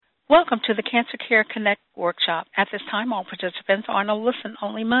Welcome to the Cancer Care Connect workshop. At this time, all participants are in a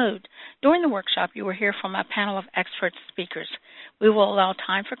listen-only mode. During the workshop, you will hear from a panel of expert speakers. We will allow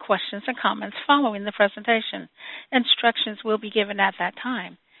time for questions and comments following the presentation. Instructions will be given at that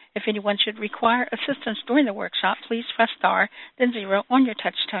time. If anyone should require assistance during the workshop, please press star, then 0 on your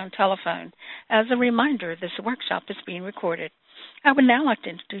touch-tone telephone. As a reminder, this workshop is being recorded. I would now like to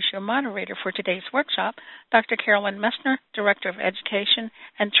introduce your moderator for today's workshop, Dr. Carolyn Messner, Director of Education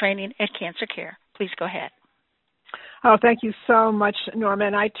and Training at Cancer Care. Please go ahead. Oh, thank you so much, Norma.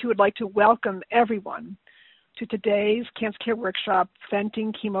 And I, too, would like to welcome everyone to today's Cancer Care workshop,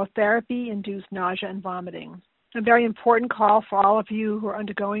 Preventing Chemotherapy, Induced Nausea and Vomiting. A very important call for all of you who are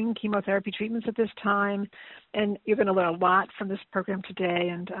undergoing chemotherapy treatments at this time, and you're going to learn a lot from this program today,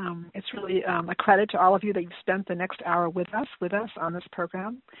 and it's really a credit to all of you that you've spent the next hour with us on this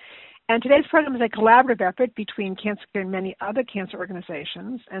program. And today's program is a collaborative effort between Cancer Care and many other cancer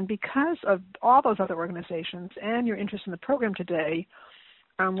organizations, and because of all those other organizations and your interest in the program today,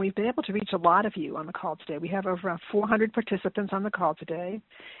 we've been able to reach a lot of you on the call today. We have over 400 participants on the call today,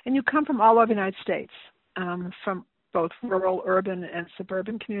 and you come from all over the United States. From both rural, urban, and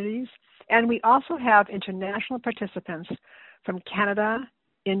suburban communities. And we also have international participants from Canada,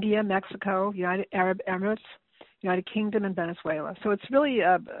 India, Mexico, United Arab Emirates, United Kingdom, and Venezuela. So it's really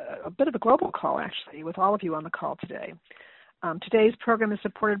a bit of a global call, actually, with all of you on the call today. Today's program is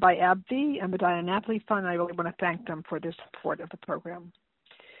supported by AbbVie and the Diana Napoli Fund, and I really want to thank them for their support of the program.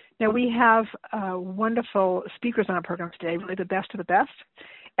 Now, we have wonderful speakers on our program today, really the best of the best.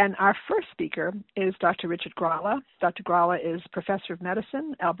 And our first speaker is Dr. Richard Gralla. Dr. Gralla is Professor of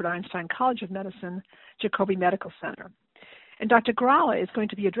Medicine, Albert Einstein College of Medicine, Jacobi Medical Center. And Dr. Gralla is going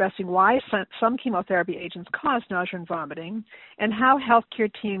to be addressing why some chemotherapy agents cause nausea and vomiting and how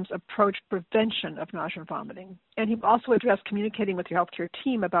healthcare teams approach prevention of nausea and vomiting. And he will also address communicating with your healthcare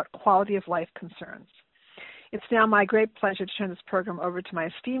team about quality of life concerns. It's now my great pleasure to turn this program over to my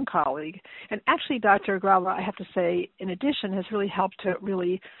esteemed colleague. And actually, Dr. Gralla, I have to say, in addition, has really helped to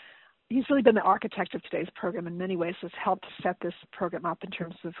he's really been the architect of today's program in many ways, has helped to set this program up in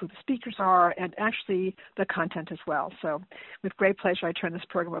terms of who the speakers are and actually the content as well. So with great pleasure, I turn this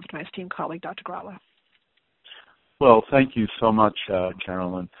program over to my esteemed colleague, Dr. Gralla. Well, thank you so much,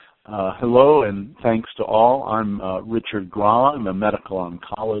 Carolyn. Hello, and thanks to all. I'm Richard Gralla. I'm a medical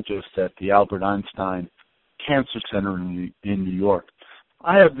oncologist at the Albert Einstein Cancer Center in New York.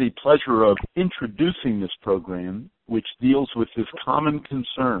 I have the pleasure of introducing this program, which deals with this common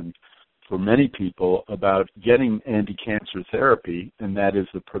concern for many people about getting anti-cancer therapy, and that is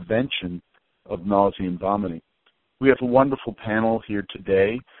the prevention of nausea and vomiting. We have a wonderful panel here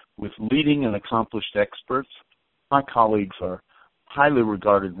today with leading and accomplished experts. My colleagues are highly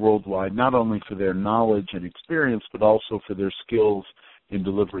regarded worldwide, not only for their knowledge and experience, but also for their skills in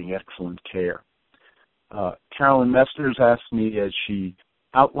delivering excellent care. Carolyn Messner has asked me, as she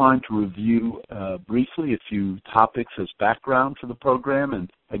outlined, to review briefly a few topics as background for the program. And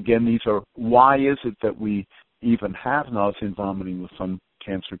again, these are: why is it that we even have nausea and vomiting with some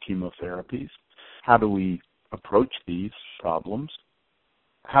cancer chemotherapies? How do we approach these problems?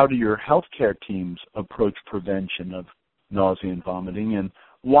 How do your healthcare teams approach prevention of nausea and vomiting? And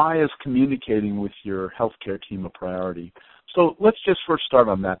why is communicating with your healthcare team a priority? So let's just first start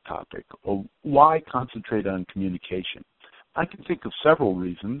on that topic. Why concentrate on communication? I can think of several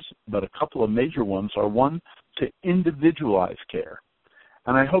reasons, but a couple of major ones are: one, to individualize care.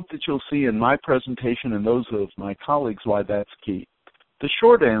 And I hope that you'll see in my presentation and those of my colleagues why that's key. The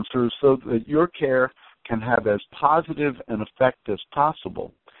short answer is so that your care can have as positive an effect as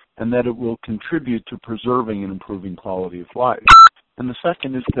possible, and that it will contribute to preserving and improving quality of life. And the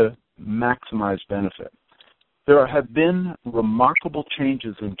second is to maximize benefit. There have been remarkable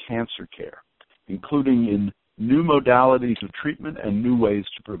changes in cancer care, including in new modalities of treatment and new ways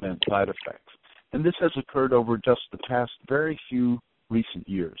to prevent side effects. And this has occurred over just the past very few recent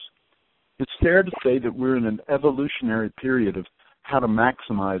years. It's fair to say that we're in an evolutionary period of how to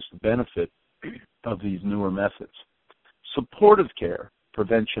maximize the benefit of these newer methods. Supportive care,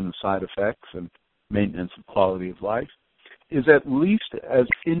 prevention of side effects and maintenance of quality of life, is at least as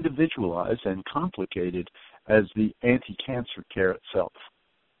individualized and complicated as the anti-cancer care itself.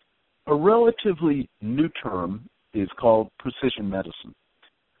 A relatively new term is called precision medicine.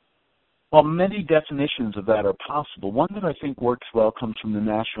 While many definitions of that are possible, one that I think works well comes from the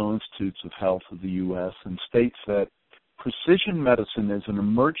National Institutes of Health of the U.S. and states that precision medicine is an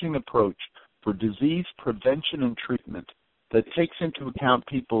emerging approach for disease prevention and treatment that takes into account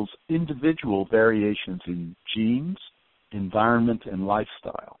people's individual variations in genes, environment, and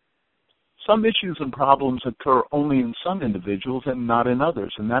lifestyle. Some issues and problems occur only in some individuals and not in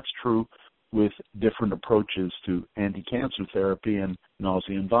others, and that's true with different approaches to anti-cancer therapy and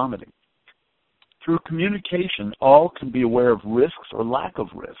nausea and vomiting. Through communication, all can be aware of risks or lack of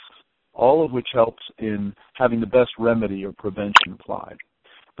risks, all of which helps in having the best remedy or prevention applied.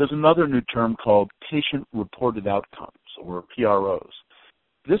 There's another new term called patient-reported outcomes, or PROs.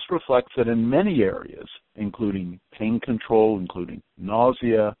 This reflects that in many areas, including pain control, including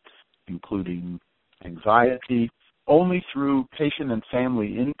nausea, including anxiety, only through patient and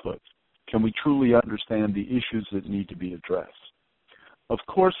family input can we truly understand the issues that need to be addressed. Of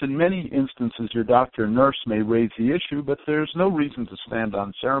course, in many instances, your doctor or nurse may raise the issue, but there's no reason to stand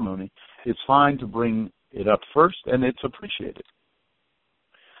on ceremony. It's fine to bring it up first, and it's appreciated.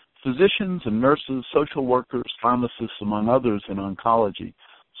 Physicians and nurses, social workers, pharmacists, among others in oncology,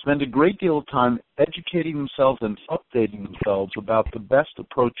 spend a great deal of time educating themselves and updating themselves about the best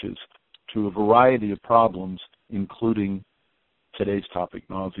approaches to a variety of problems, including today's topic,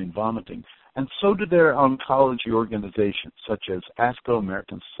 nausea and vomiting. And so do their oncology organizations, such as ASCO,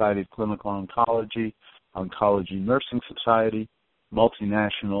 American Society of Clinical Oncology, Oncology Nursing Society,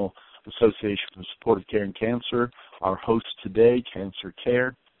 Multinational Association for Supportive Care in Cancer, our host today, Cancer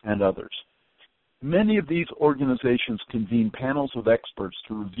Care, and others. Many of these organizations convene panels of experts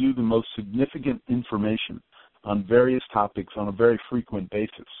to review the most significant information on various topics on a very frequent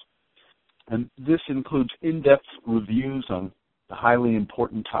basis. And this includes in-depth reviews on the highly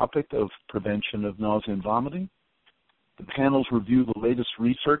important topic of prevention of nausea and vomiting. The panels review the latest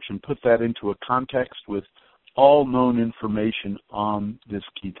research and put that into a context with all known information on this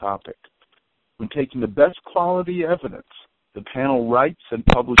key topic. When taking the best quality evidence, the panel writes and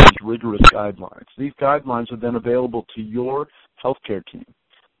publishes rigorous guidelines. These guidelines are then available to your healthcare team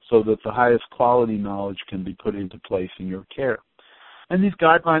so that the highest quality knowledge can be put into place in your care. And these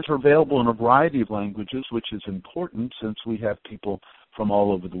guidelines are available in a variety of languages, which is important since we have people from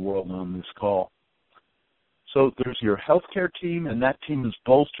all over the world on this call. So there's your healthcare team, and that team is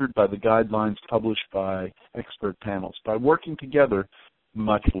bolstered by the guidelines published by expert panels. By working together,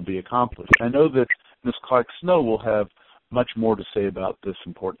 much will be accomplished. I know that Ms. Clark-Snow will have much more to say about this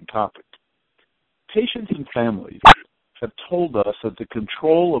important topic. Patients and families have told us that the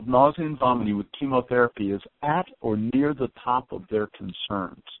control of nausea and vomiting with chemotherapy is at or near the top of their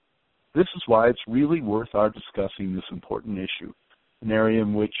concerns. This is why it's really worth our discussing this important issue, an area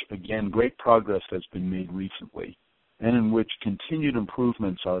in which, again, great progress has been made recently, and in which continued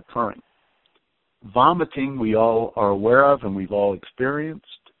improvements are occurring. Vomiting, we all are aware of and we've all experienced,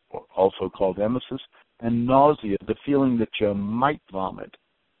 also called emesis, and nausea, the feeling that you might vomit,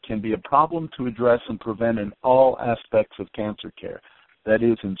 can be a problem to address and prevent in all aspects of cancer care. That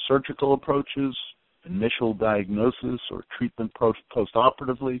is, in surgical approaches, initial diagnosis or treatment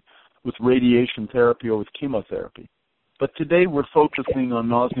post-operatively, with radiation therapy or with chemotherapy. But today we're focusing on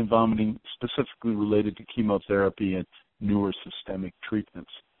nausea and vomiting specifically related to chemotherapy and newer systemic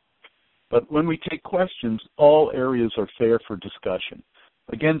treatments. But when we take questions, all areas are fair for discussion.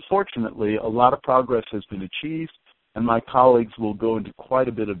 Again, fortunately, a lot of progress has been achieved, and my colleagues will go into quite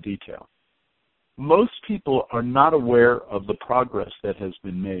a bit of detail. Most people are not aware of the progress that has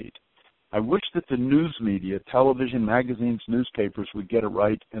been made. I wish that the news media, television, magazines, newspapers would get it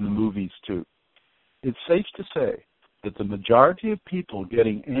right, and the movies too. It's safe to say that the majority of people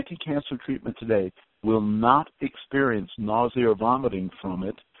getting anti-cancer treatment today will not experience nausea or vomiting from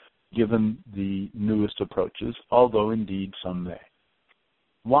it, given the newest approaches, although indeed some may.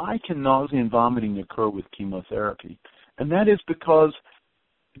 Why can nausea and vomiting occur with chemotherapy? And that is because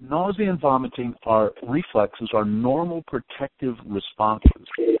nausea and vomiting are reflexes, are normal protective responses.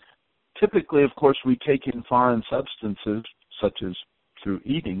 Typically, of course, we take in foreign substances, such as through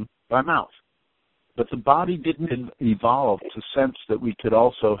eating, by mouth. But the body didn't evolve to sense that we could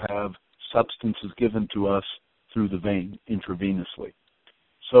also have substances given to us through the vein, intravenously.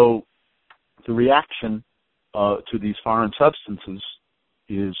 So the reaction to these foreign substances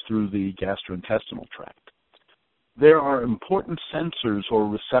is through the gastrointestinal tract. There are important sensors or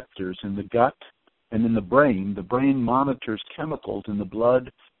receptors in the gut and in the brain. The brain monitors chemicals in the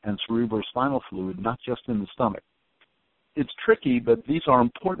blood and cerebrospinal fluid, not just in the stomach. It's tricky, but these are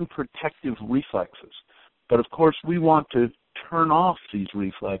important protective reflexes. But of course, we want to turn off these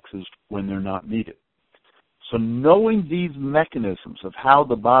reflexes when they're not needed. So knowing these mechanisms of how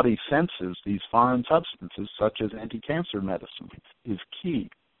the body senses these foreign substances, such as anti-cancer medicine, is key.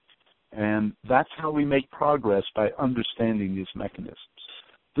 And that's how we make progress, by understanding these mechanisms.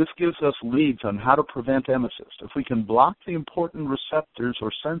 This gives us leads on how to prevent emesis. If we can block the important receptors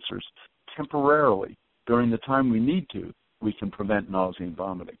or sensors temporarily during the time we need to, we can prevent nausea and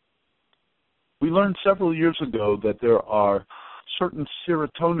vomiting. We learned several years ago that there are certain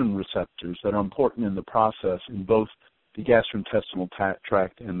serotonin receptors that are important in the process in both the gastrointestinal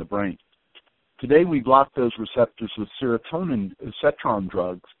tract and the brain. Today we block those receptors with serotonin cetron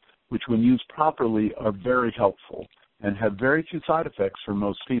drugs, which when used properly are very helpful and have very few side effects for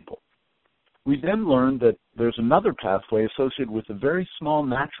most people. We then learned that there's another pathway associated with a very small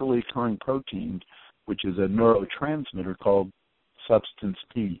naturally occurring protein, which is a neurotransmitter called substance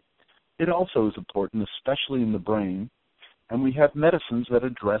P. It also is important, especially in the brain, and we have medicines that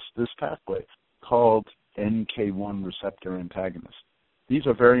address this pathway called NK1 receptor antagonists. These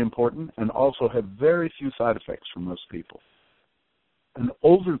are very important and also have very few side effects for most people. An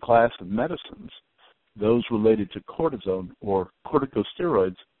older class of medicines, those related to cortisone or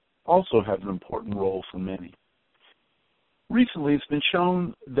corticosteroids, also have an important role for many. Recently, it's been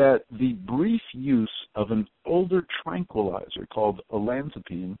shown that the brief use of an older tranquilizer called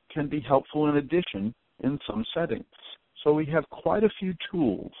olanzapine can be helpful in addition in some settings. So we have quite a few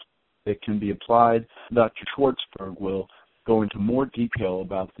tools that can be applied. Dr. Schwartzberg will go into more detail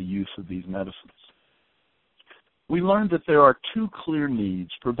about the use of these medicines. We learned that there are two clear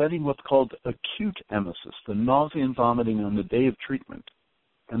needs: preventing what's called acute emesis, the nausea and vomiting on the day of treatment,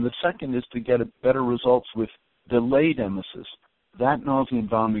 and the second is to get better results with delayed emesis, that nausea and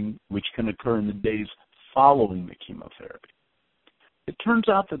vomiting which can occur in the days following the chemotherapy. It turns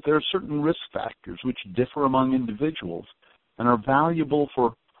out that there are certain risk factors which differ among individuals and are valuable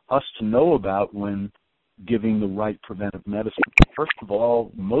for us to know about when giving the right preventive medicine. First of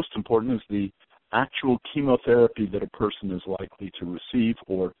all, most important is the actual chemotherapy that a person is likely to receive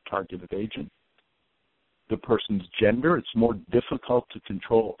or targeted agent. The person's gender, it's more difficult to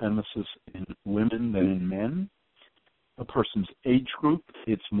control emesis in women than in men. A person's age group,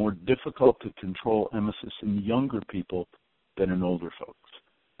 it's more difficult to control emesis in younger people than in older folks.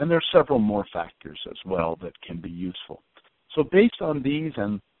 And there are several more factors as well that can be useful. So based on these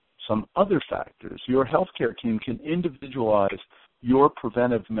and some other factors, your healthcare team can individualize your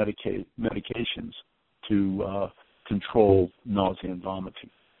preventive medications to control nausea and vomiting.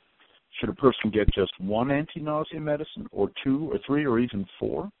 Should a person get just one anti-nausea medicine, or two, or three, or even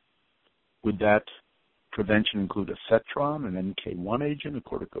four? Would that prevention include a cetron, an NK1 agent, a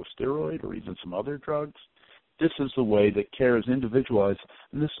corticosteroid, or even some other drugs? This is the way that care is individualized,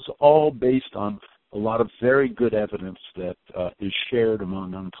 and this is all based on a lot of very good evidence that is shared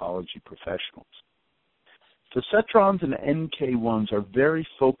among oncology professionals. The cetrons and NK1s are very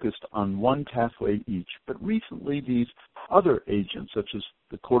focused on one pathway each, but recently these other agents, such as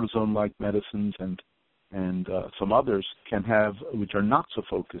the cortisone-like medicines and some others, can have, which are not so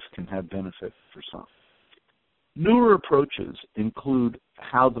focused, can have benefit for some. Newer approaches include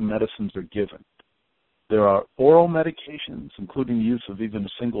how the medicines are given. There are oral medications, including the use of even a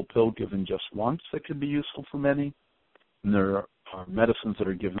single pill given just once, that can be useful for many. And there are medicines that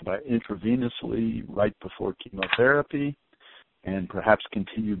are given by intravenously right before chemotherapy and perhaps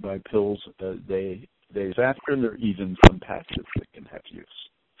continued by pills days after. And there are even some patches that can have use.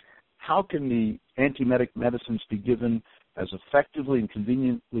 How can the antiemetic medicines be given as effectively and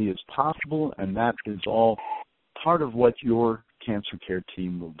conveniently as possible? And that is all part of what your cancer care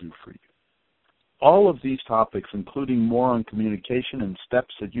team will do for you. All of these topics, including more on communication and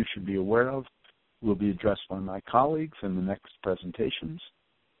steps that you should be aware of, will be addressed by my colleagues in the next presentations.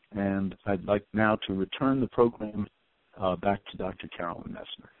 And I'd like now to return the program back to Dr. Carolyn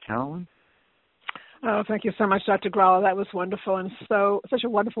Messner. Carolyn? Oh, thank you so much, Dr. Gralla. That was wonderful, and such a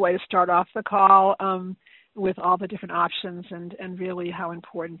wonderful way to start off the call with all the different options and really how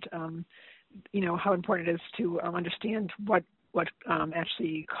important how important it is to understand what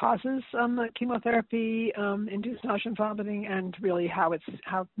actually causes chemotherapy induced nausea and vomiting, and really how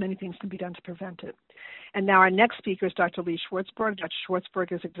many things can be done to prevent it. And now our next speaker is Dr. Lee Schwartzberg. Dr.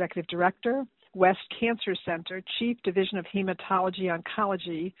 Schwartzberg is Executive Director, West Cancer Center, Chief Division of Hematology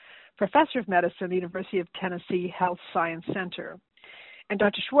Oncology, Professor of Medicine, the University of Tennessee Health Science Center. And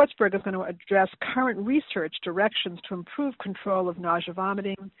Dr. Schwartzberg is going to address current research directions to improve control of nausea,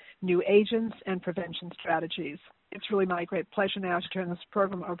 vomiting, new agents, and prevention strategies. It's really my great pleasure now to turn this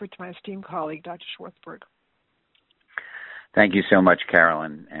program over to my esteemed colleague, Dr. Schwartzberg. Thank you so much,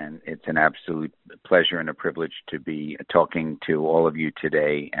 Carolyn, and it's an absolute pleasure and a privilege to be talking to all of you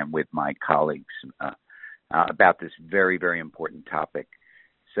today and with my colleagues about this very, very important topic.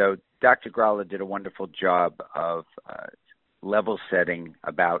 So Dr. Gralla did a wonderful job of level setting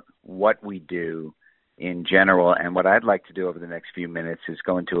about what we do in general, and what I'd like to do over the next few minutes is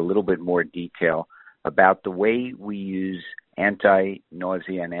go into a little bit more detail about the way we use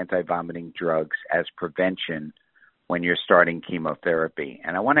anti-nausea and anti-vomiting drugs as prevention when you're starting chemotherapy.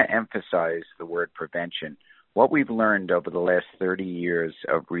 And I want to emphasize the word prevention. What we've learned over the last 30 years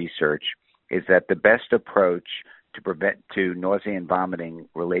of research is that the best approach to nausea and vomiting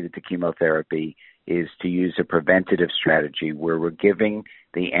related to chemotherapy is to use a preventative strategy where we're giving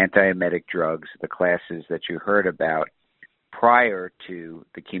the antiemetic drugs, the classes that you heard about, prior to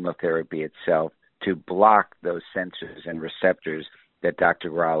the chemotherapy itself to block those sensors and receptors that Dr.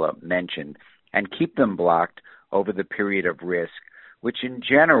 Gralla mentioned and keep them blocked over the period of risk, which in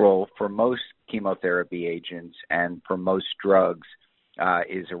general for most chemotherapy agents and for most drugs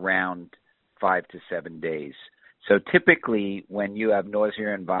is around 5 to 7 days. So typically when you have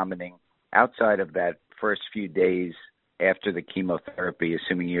nausea and vomiting outside of that first few days after the chemotherapy,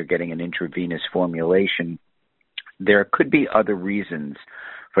 assuming you're getting an intravenous formulation, there could be other reasons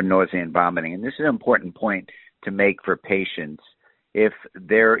for nausea and vomiting. And this is an important point to make for patients. If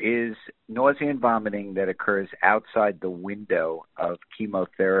there is nausea and vomiting that occurs outside the window of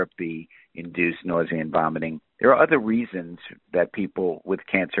chemotherapy-induced nausea and vomiting, there are other reasons that people with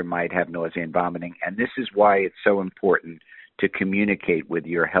cancer might have nausea and vomiting, and this is why it's so important to communicate with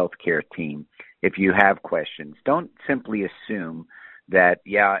your healthcare team. If you have questions, don't simply assume that,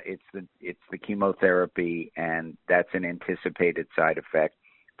 it's the chemotherapy and that's an anticipated side effect.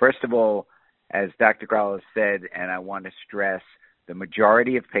 First of all, as Dr. Gralla said, and I want to stress, the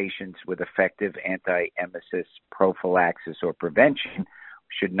majority of patients with effective anti-emesis prophylaxis or prevention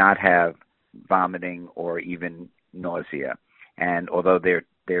should not have vomiting or even nausea. And although they're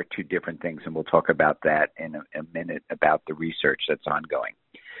two different things, and we'll talk about that in a minute about the research that's ongoing.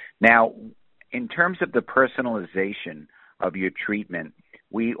 Now, in terms of the personalization of your treatment,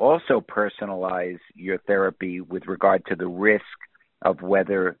 we also personalize your therapy with regard to the risk of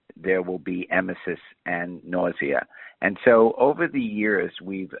whether there will be emesis and nausea. And so over the years,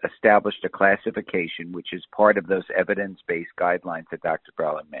 we've established a classification, which is part of those evidence-based guidelines that Dr.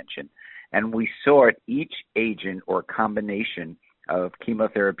 Gralla mentioned. And we sort each agent or combination of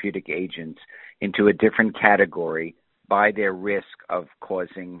chemotherapeutic agents into a different category by their risk of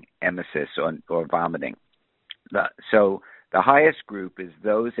causing emesis or vomiting. So the highest group is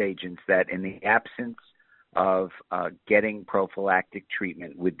those agents that in the absence of getting prophylactic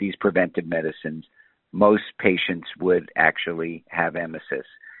treatment with these preventive medicines, most patients would actually have emesis.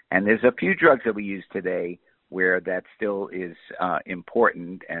 And there's a few drugs that we use today where that still is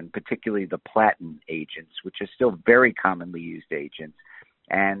important, and particularly the platinum agents, which are still very commonly used agents,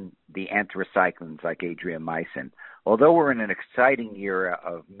 and the anthracyclines like adriamycin. Although we're in an exciting era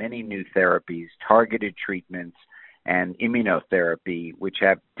of many new therapies, targeted treatments, and immunotherapy, which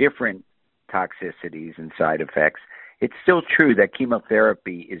have different toxicities and side effects, it's still true that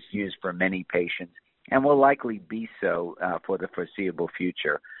chemotherapy is used for many patients and will likely be so for the foreseeable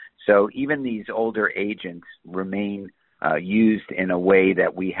future. So even these older agents remain used in a way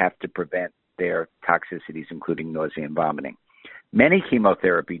that we have to prevent their toxicities, including nausea and vomiting. Many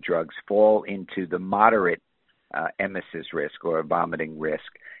chemotherapy drugs fall into the moderate emesis risk or vomiting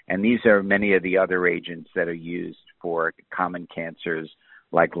risk, and these are many of the other agents that are used for common cancers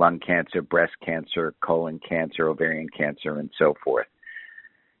like lung cancer, breast cancer, colon cancer, ovarian cancer, and so forth.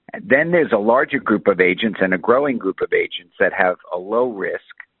 And then there's a larger group of agents and a growing group of agents that have a low risk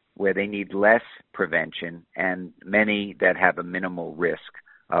where they need less prevention, and many that have a minimal risk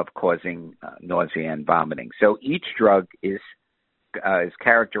of causing nausea and vomiting. So each drug is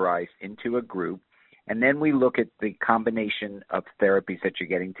characterized into a group, and then we look at the combination of therapies that you're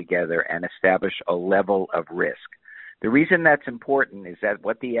getting together and establish a level of risk. The reason that's important is that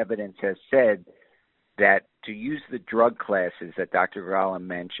what the evidence has said, that to use the drug classes that Dr. Gralla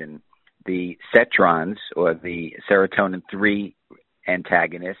mentioned, the cetrons or the serotonin 3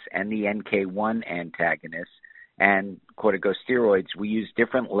 antagonists and the NK1 antagonists and corticosteroids, we use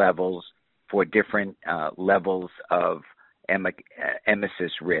different levels for different levels of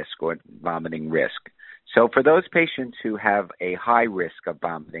emesis risk or vomiting risk. So for those patients who have a high risk of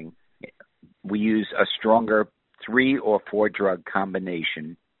vomiting, we use a stronger 3 or 4 drug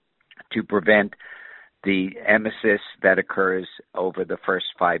combination to prevent the emesis that occurs over the first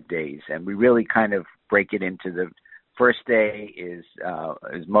 5 days. And we really kind of break it into the first day is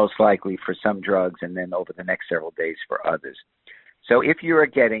most likely for some drugs, and then over the next several days for others. So if you are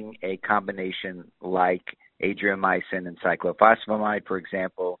getting a combination like adriamycin and cyclophosphamide, for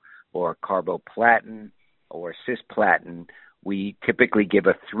example, or carboplatin or cisplatin, we typically give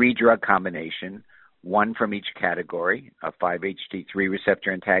a 3-drug combination, 1 from each category, a 5-HT3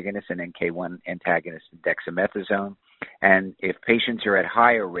 receptor antagonist, an NK1 antagonist, and dexamethasone. And if patients are at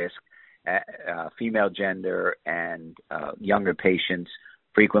higher risk, female gender and younger patients,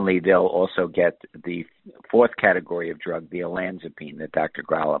 frequently they'll also get the fourth category of drug, the olanzapine that Dr.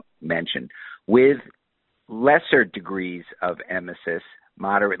 Gralla mentioned, with lesser degrees of emesis,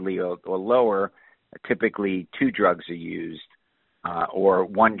 moderately or lower. Typically 2 drugs are used, or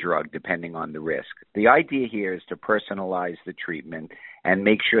 1 drug, depending on the risk. The idea here is to personalize the treatment and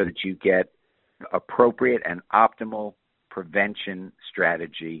make sure that you get appropriate and optimal prevention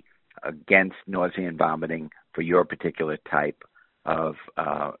strategy against nausea and vomiting for your particular type of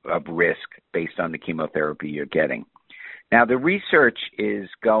risk based on the chemotherapy you're getting. Now, the research is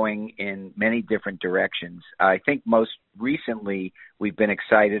going in many different directions. I think most recently we've been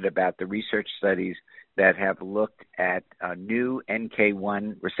excited about the research studies that have looked at new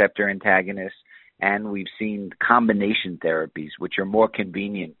NK1 receptor antagonists, and we've seen combination therapies, which are more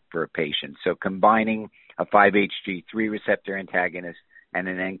convenient for a patient. So combining a 5-HT3 receptor antagonist and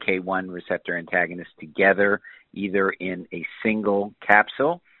an NK1 receptor antagonist together, either in a single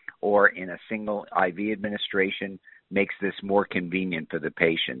capsule or in a single IV administration, makes this more convenient for the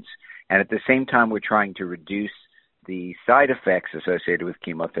patients. And at the same time, we're trying to reduce the side effects associated with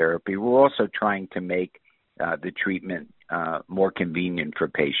chemotherapy. We're also trying to make the treatment more convenient for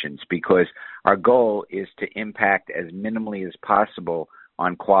patients, because our goal is to impact as minimally as possible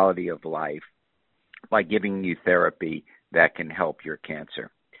on quality of life by giving you therapy that can help your cancer.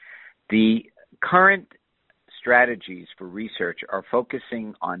 The current strategies for research are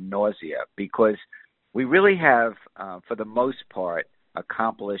focusing on nausea, because we really have, for the most part,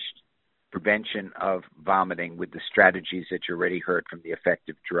 accomplished prevention of vomiting with the strategies that you already heard from the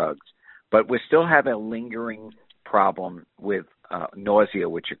effective drugs. But we still have a lingering problem with nausea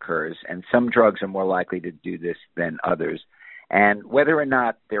which occurs, and some drugs are more likely to do this than others. And whether or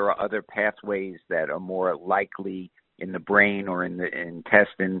not there are other pathways that are more likely in the brain or in the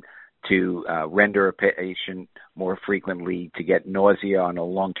intestine to render a patient more frequently to get nausea on a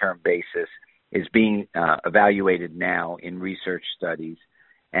long-term basis is being evaluated now in research studies.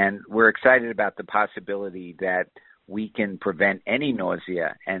 And we're excited about the possibility that we can prevent any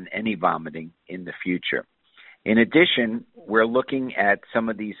nausea and any vomiting in the future. In addition, we're looking at some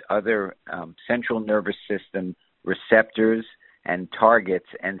of these other central nervous system receptors and targets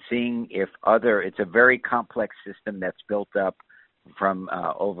and seeing if it's a very complex system that's built up from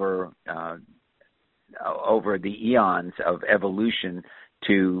over the eons of evolution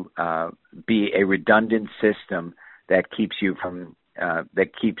to be a redundant system that keeps you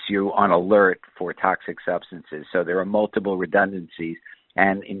on alert for toxic substances. So there are multiple redundancies,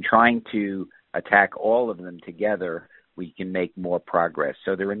 and in trying to attack all of them together, we can make more progress.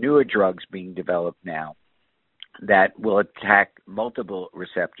 So there are newer drugs being developed now that will attack multiple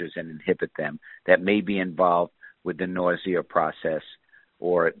receptors and inhibit them, that may be involved with the nausea process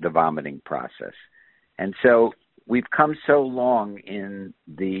or the vomiting process. And so we've come so long in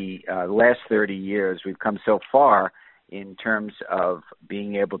the last 30 years, we've come so far in terms of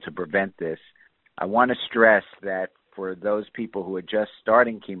being able to prevent this. I want to stress that for those people who are just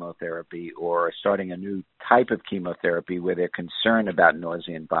starting chemotherapy or starting a new type of chemotherapy where they're concerned about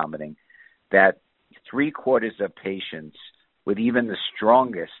nausea and vomiting, that 3/4 of patients with even the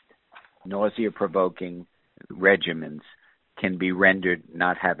strongest nausea-provoking regimens can be rendered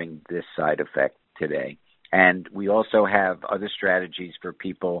not having this side effect today. And we also have other strategies for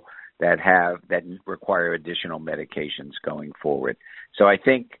people that require additional medications going forward. So I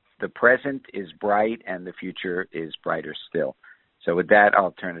think the present is bright and the future is brighter still. So with that,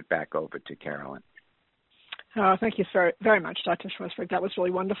 I'll turn it back over to Carolyn. Thank you very much, Dr. Schwarzberg. That was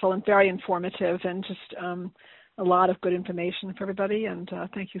really wonderful and very informative, and just a lot of good information for everybody, and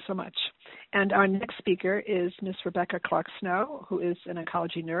thank you so much. And our next speaker is Ms. Rebecca Clark-Snow, who is an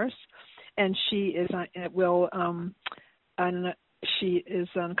oncology nurse, and she is she is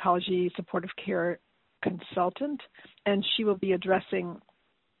an oncology supportive care consultant, and she will be addressing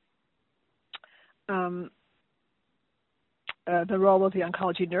the role of the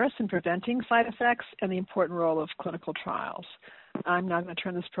oncology nurse in preventing side effects and the important role of clinical trials. I'm now going to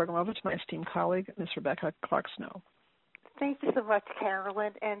turn this program over to my esteemed colleague, Ms. Rebecca Clark-Snow. Thank you so much,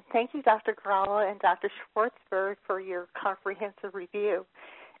 Carolyn, and thank you, Dr. Gralla and Dr. Schwarzberg, for your comprehensive review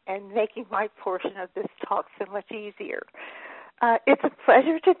and making my portion of this talk so much easier. It's a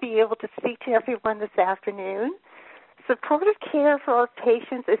pleasure to be able to speak to everyone this afternoon. Supportive care for our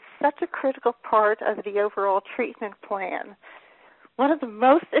patients is such a critical part of the overall treatment plan. One of the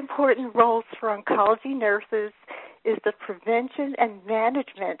most important roles for oncology nurses is the prevention and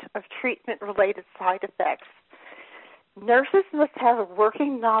management of treatment-related side effects. Nurses must have a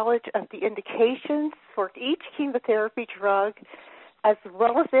working knowledge of the indications for each chemotherapy drug as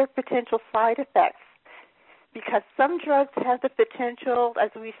well as their potential side effects. because some drugs have the potential, as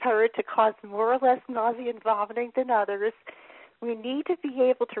we've heard, to cause more or less nausea and vomiting than others, we need to be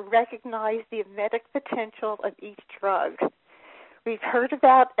able to recognize the emetic potential of each drug. We've heard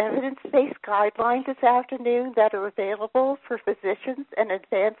about evidence-based guidelines this afternoon that are available for physicians and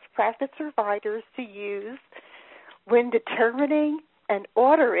advanced practice providers to use when determining and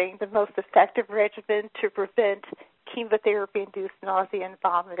ordering the most effective regimen to prevent chemotherapy-induced nausea and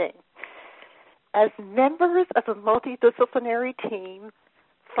vomiting. As members of a multidisciplinary team,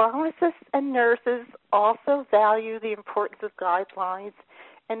 pharmacists and nurses also value the importance of guidelines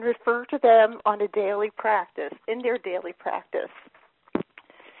and refer to them in their daily practice.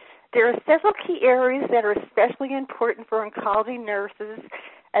 There are several key areas that are especially important for oncology nurses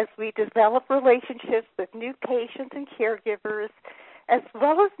as we develop relationships with new patients and caregivers, as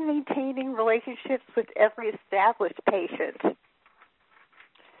well as maintaining relationships with every established patient.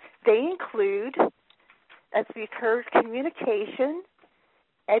 They include, as we've heard, communication,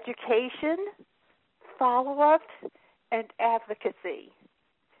 education, follow-up, and advocacy.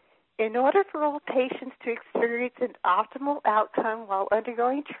 In order for all patients to experience an optimal outcome while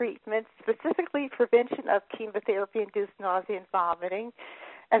undergoing treatment, specifically prevention of chemotherapy-induced nausea and vomiting,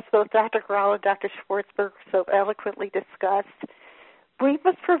 as both Dr. Gralla and Dr. Schwartzberg so eloquently discussed, we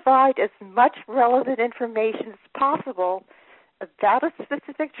must provide as much relevant information as possible about a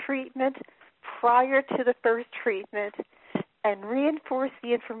specific treatment prior to the first treatment and reinforce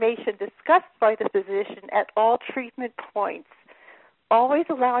the information discussed by the physician at all treatment points, always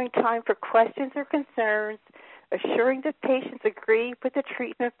allowing time for questions or concerns, assuring that patients agree with the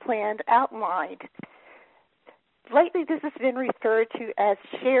treatment plan outlined. Lately, this has been referred to as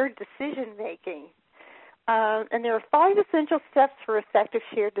shared decision-making. And there are 5 essential steps for effective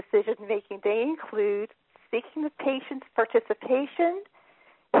shared decision-making. They include seeking the patient's participation,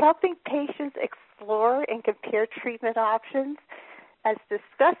 helping patients explore and compare treatment options as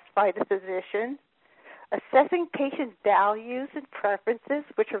discussed by the physician, assessing patient values and preferences,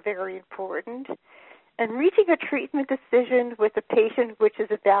 which are very important, and reaching a treatment decision with the patient, which is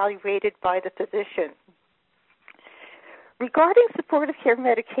evaluated by the physician. Regarding supportive care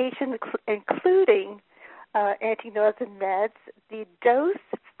medication, including anti-nausea meds, the dose,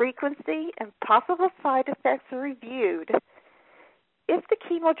 frequency, and possible side effects are reviewed. If the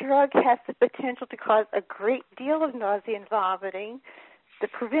chemo drug has the potential to cause a great deal of nausea and vomiting, the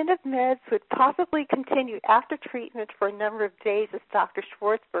preventive meds would possibly continue after treatment for a number of days, as Dr.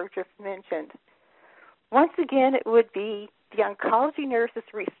 Schwartzberg just mentioned. Once again, it would be the oncology nurse's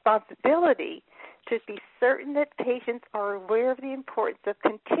responsibility to be certain that patients are aware of the importance of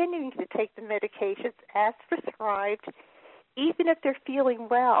continuing to take the medications as prescribed, even if they're feeling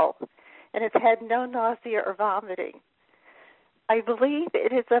well and have had no nausea or vomiting. I believe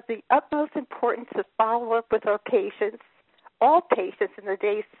it is of the utmost importance to follow up with our patients, all patients, in the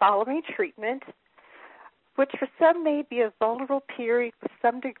days following treatment, which for some may be a vulnerable period with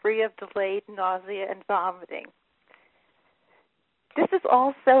some degree of delayed nausea and vomiting. This is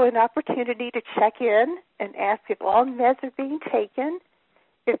also an opportunity to check in and ask if all meds are being taken,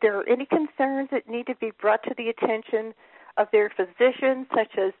 if there are any concerns that need to be brought to the attention of their physician,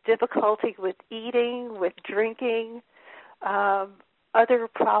 such as difficulty with eating, with drinking, other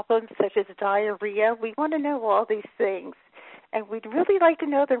problems such as diarrhea. We want to know all these things, and we'd really like to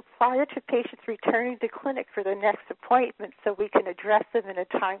know them prior to patients returning to clinic for their next appointment so we can address them in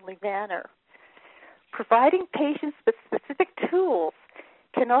a timely manner. Providing patients with specific tools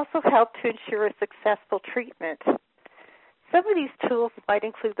can also help to ensure a successful treatment. Some of these tools might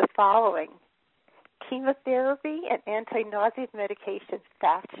include the following: chemotherapy and anti-nausea medication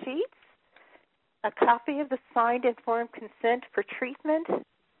fact sheets, a copy of the signed informed consent for treatment,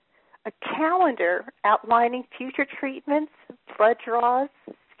 a calendar outlining future treatments, blood draws,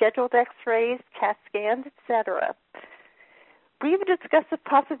 scheduled x-rays, CAT scans, etc. We even discussed the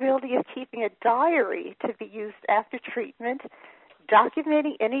possibility of keeping a diary to be used after treatment,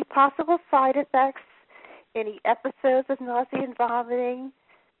 documenting any possible side effects, any episodes of nausea and vomiting,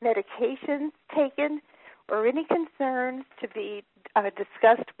 medications taken, or any concerns to be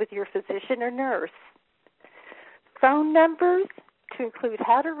discussed with your physician or nurse. Phone numbers to include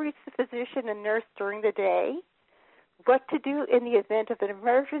how to reach the physician and nurse during the day, what to do in the event of an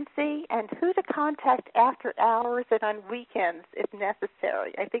emergency, and who to contact after hours and on weekends if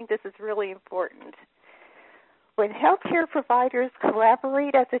necessary. I think this is really important. When healthcare providers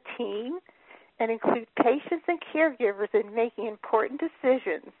collaborate as a team and include patients and caregivers in making important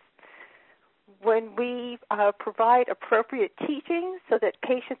decisions, when we provide appropriate teaching so that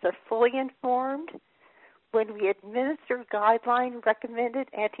patients are fully informed, when we administer guideline-recommended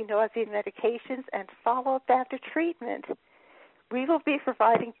anti-nausea medications and follow-up after treatment, we will be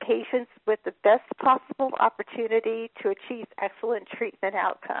providing patients with the best possible opportunity to achieve excellent treatment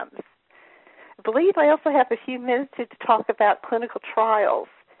outcomes. I believe I also have a few minutes to talk about clinical trials,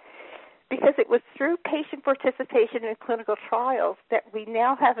 because it was through patient participation in clinical trials that we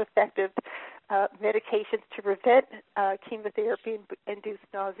now have effective medications to prevent chemotherapy-induced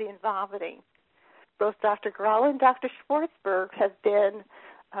nausea and vomiting. Both Dr. Gralla and Dr. Schwartzberg have been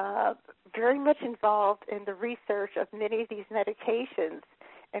very much involved in the research of many of these medications,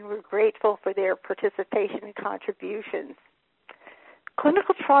 and we're grateful for their participation and contributions.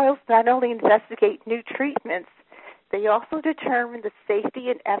 Clinical trials not only investigate new treatments, they also determine the safety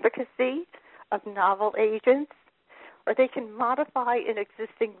and efficacy of novel agents, or they can modify an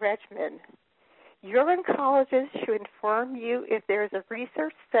existing regimen. Your oncologist should inform you if there is a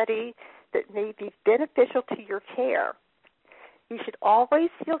research study that may be beneficial to your care. You should always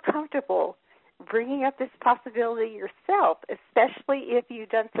feel comfortable bringing up this possibility yourself, especially if you've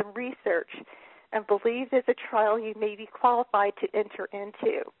done some research and believe there's a trial you may be qualified to enter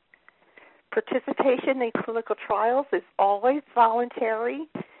into. Participation in clinical trials is always voluntary,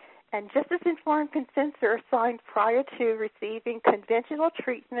 and just as informed consents are assigned prior to receiving conventional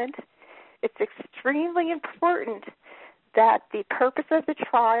treatment, it's extremely important that the purpose of the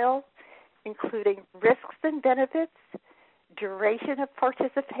trial, including risks and benefits, duration of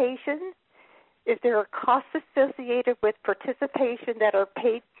participation, if there are costs associated with participation that are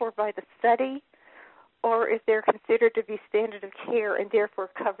paid for by the study, or if they're considered to be standard of care and therefore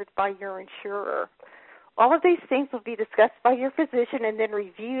covered by your insurer. All of these things will be discussed by your physician and then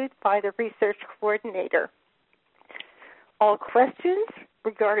reviewed by the research coordinator. All questions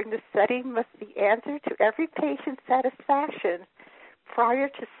regarding the study must be answered to every patient's satisfaction prior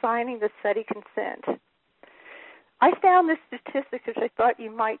to signing the study consent. I found this statistic which I thought you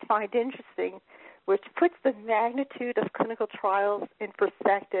might find interesting, which puts the magnitude of clinical trials in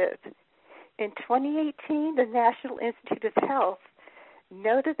perspective. In 2018, the National Institute of Health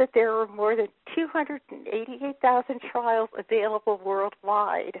noted that there were more than 288,000 trials available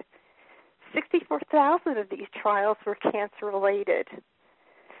worldwide. 64,000 of these trials were cancer-related.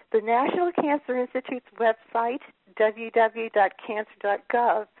 The National Cancer Institute's website,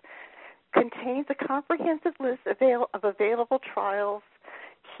 www.cancer.gov, contains a comprehensive list of available trials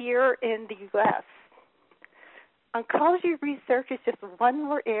here in the U.S. Oncology research is just one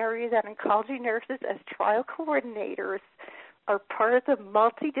more area that oncology nurses as trial coordinators are part of the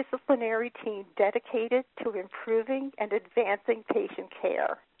multidisciplinary team dedicated to improving and advancing patient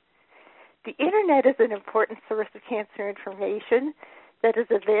care. The Internet is an important source of cancer information that is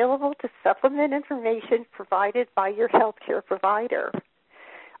available to supplement information provided by your healthcare provider.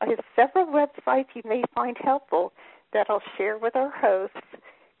 I have several websites you may find helpful that I'll share with our hosts,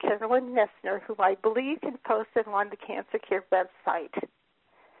 Carolyn Messner, who I believe can post them on the Cancer Care website.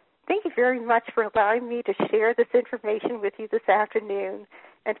 Thank you very much for allowing me to share this information with you this afternoon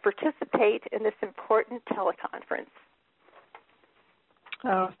and participate in this important teleconference.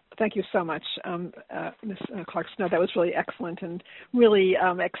 Thank you so much, Ms. Clark-Snow. That was really excellent and really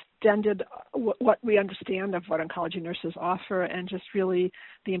extended what we understand of what oncology nurses offer, and just really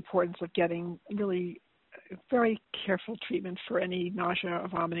the importance of getting really very careful treatment for any nausea or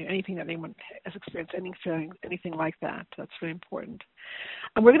vomiting, anything that anyone has experienced, anything like that. That's very important.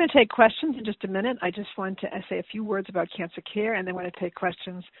 We're going to take questions in just a minute. I just want to say a few words about cancer care, and then we're going to take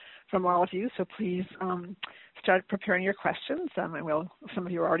questions from all of you. So please start preparing your questions. Some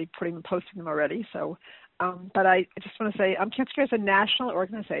of you are already posting them already. So, but I just want to say, Cancer Care is a national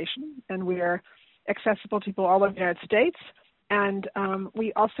organization, and we are accessible to people all over the United States. And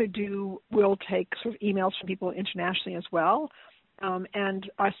we also will take sort of emails from people internationally as well.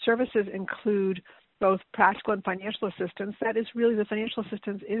 And our services include both practical and financial assistance. That is really, the financial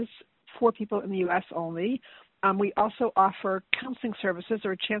assistance is for people in the U.S. only. We also offer counseling services,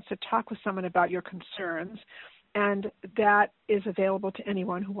 or a chance to talk with someone about your concerns. And that is available to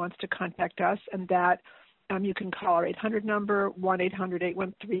anyone who wants to contact us. And that you can call our 800 number,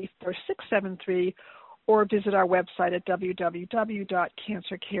 1-800-813-4673, or visit our website at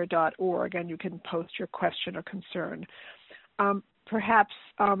www.cancercare.org, and you can post your question or concern. Perhaps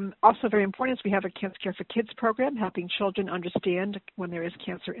also very important is we have a Cancer Care for Kids program, helping children understand when there is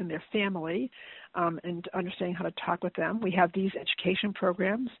cancer in their family and understanding how to talk with them. We have these education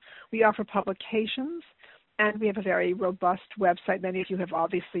programs. We offer publications, and we have a very robust website. Many of you have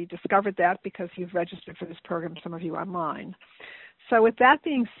obviously discovered that because you've registered for this program, some of you online. So with that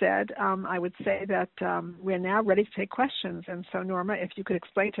being said, I would say that we're now ready to take questions. And so, Norma, if you could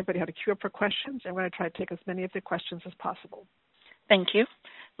explain to everybody how to queue up for questions, I'm going to try to take as many of the questions as possible. Thank you.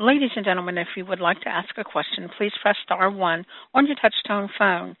 Ladies and gentlemen, if you would like to ask a question, please press star 1 on your touch-tone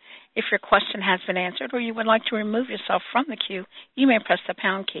phone. If your question has been answered or you would like to remove yourself from the queue, you may press the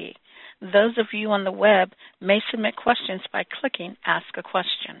pound key. Those of you on the web may submit questions by clicking Ask a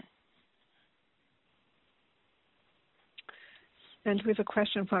Question. And we have a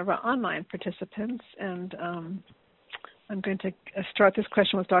question from one of our online participants, and I'm going to start this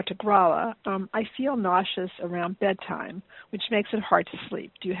question with Dr. Gralla. I feel nauseous around bedtime, which makes it hard to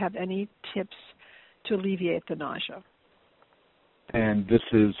sleep. Do you have any tips to alleviate the nausea? And this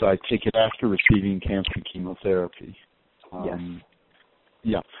is, I take it, after receiving cancer chemotherapy. Yes.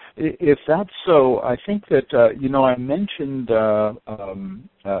 Yeah. If that's so, I think that, I mentioned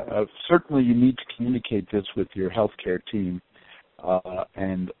certainly you need to communicate this with your healthcare team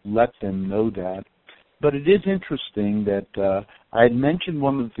and let them know that. But it is interesting that I had mentioned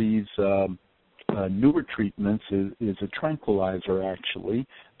one of these newer treatments is a tranquilizer, actually.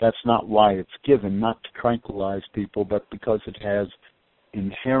 That's not why it's given, not to tranquilize people, but because it has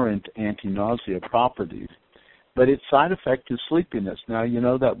inherent anti-nausea properties. But its side effect is sleepiness. Now,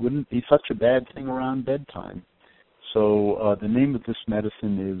 that wouldn't be such a bad thing around bedtime. So the name of this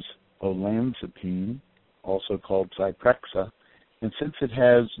medicine is olanzapine, also called Zyprexa. And since it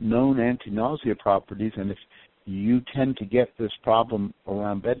has known anti-nausea properties, and if you tend to get this problem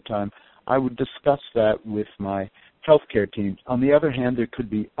around bedtime, I would discuss that with my healthcare team. On the other hand, there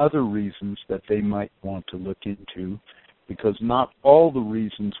could be other reasons that they might want to look into, because not all the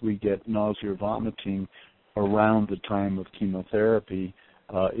reasons we get nausea or vomiting around the time of chemotherapy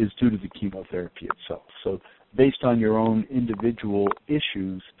is due to the chemotherapy itself. So based on your own individual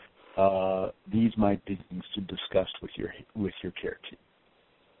issues, these might be things to discuss with your care team.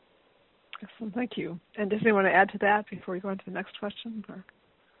 Excellent, thank you. And does anyone want to add to that before we go on to the next question?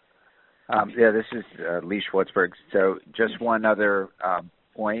 This is Lee Schwartzberg. So just one other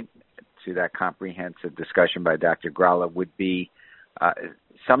point to that comprehensive discussion by Dr. Gralla would be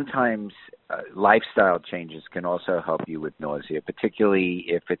sometimes lifestyle changes can also help you with nausea, particularly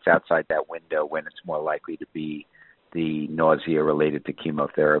if it's outside that window when it's more likely to be the nausea related to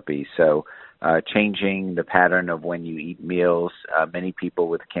chemotherapy. So changing the pattern of when you eat meals. Many people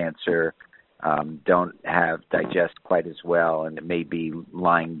with cancer don't digest quite as well, and it may be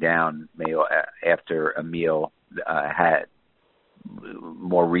lying down after a meal had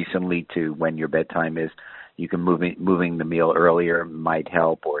more recently to when your bedtime is. You can moving the meal earlier might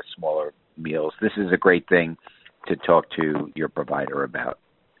help, or smaller meals. This is a great thing to talk to your provider about.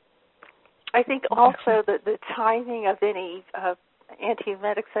 I think also that the timing of any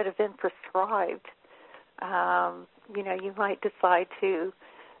antiemetics that have been prescribed, you might decide to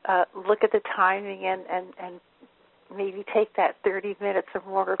look at the timing and maybe take that 30 minutes or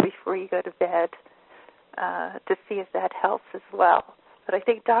more before you go to bed to see if that helps as well. But I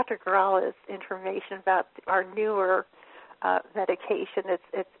think Dr. Gralla's information about our newer medication,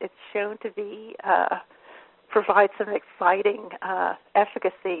 it's shown to be provide some exciting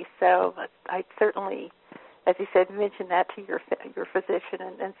efficacy. So I'd certainly, as you said, mention that to your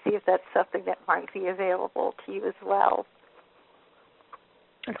physician and see if that's something that might be available to you as well.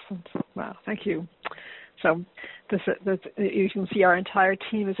 Excellent. Wow, thank you. So you can see our entire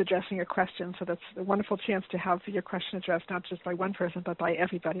team is addressing your question, so that's a wonderful chance to have your question addressed not just by one person but by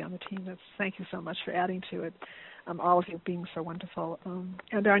everybody on the team. Thank you so much for adding to it, all of you being so wonderful.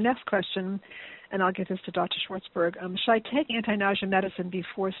 And our next question, and I'll give this to Dr. Schwartzberg, should I take anti-nausea medicine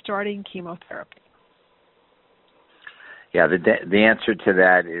before starting chemotherapy? Yeah, the answer to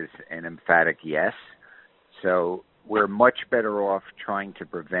that is an emphatic yes. So we're much better off trying to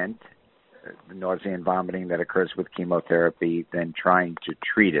prevent the nausea and vomiting that occurs with chemotherapy than trying to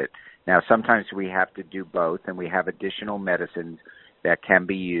treat it. Now, sometimes we have to do both, and we have additional medicines that can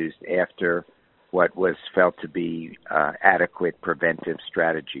be used after what was felt to be adequate preventive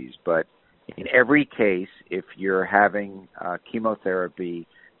strategies. But in every case, if you're having chemotherapy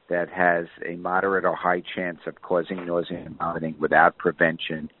that has a moderate or high chance of causing nausea and vomiting without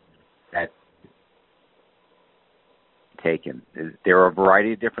prevention, that taken. There are a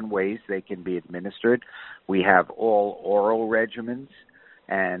variety of different ways they can be administered. We have all oral regimens,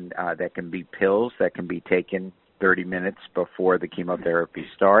 and that can be pills that can be taken 30 minutes before the chemotherapy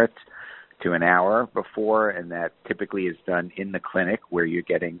starts to an hour before, and that typically is done in the clinic where you're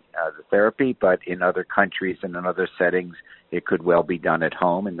getting the therapy, but in other countries and in other settings, it could well be done at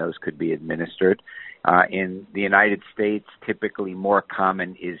home, and those could be administered. In the United States, typically more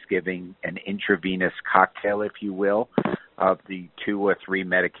common is giving an intravenous cocktail, if you will, of the 2 or 3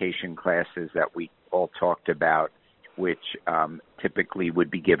 medication classes that we all talked about, which typically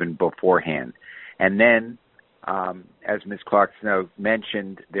would be given beforehand. And then, as Ms. Clark-Snow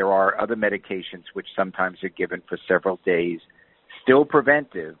mentioned, there are other medications which sometimes are given for several days, still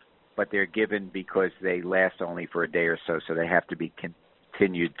preventive, but they're given because they last only for a day or so, so they have to be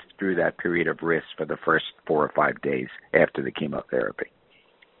continued through that period of risk for the first 4 or 5 days after the chemotherapy.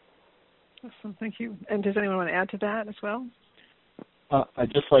 Awesome, thank you. And does anyone want to add to that as well?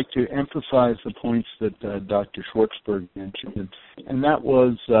 I'd just like to emphasize the points that Dr. Schwartzberg mentioned, and that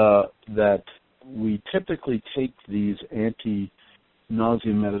was that we typically take these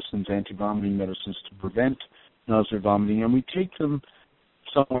anti-nausea medicines, anti-vomiting medicines to prevent nausea and vomiting, and we take them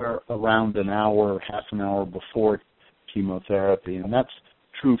somewhere around an hour, half an hour before chemotherapy, and that's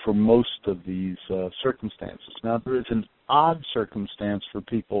true for most of these circumstances. Now, there is an odd circumstance for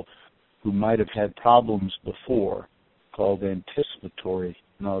people who might have had problems before called anticipatory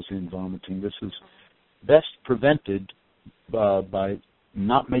nausea and vomiting. This is best prevented by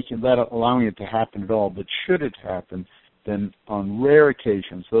not allowing it to happen at all, but should it happen, then on rare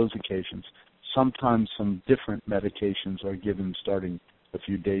occasions, those occasions, sometimes some different medications are given starting a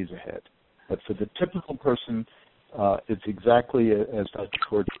few days ahead. But for the typical person, it's exactly as Dr.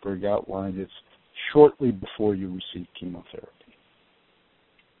 Schwartzberg outlined. It's shortly before you receive chemotherapy.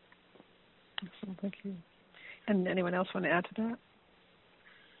 Excellent, thank you. And anyone else want to add to that?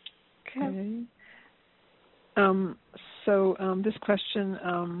 Okay. This question,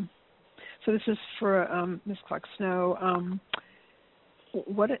 so this is for Ms. Clark-Snow.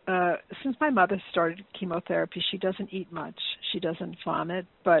 Since my mother started chemotherapy, she doesn't eat much. She doesn't vomit,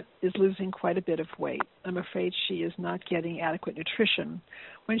 but is losing quite a bit of weight. I'm afraid she is not getting adequate nutrition.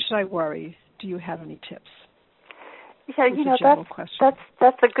 When should I worry? Do you have any tips? Yeah,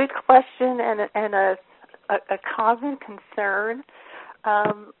 that's a good question and a common concern.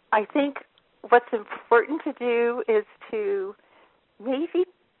 I think what's important to do is to maybe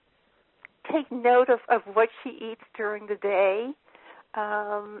take note of what she eats during the day.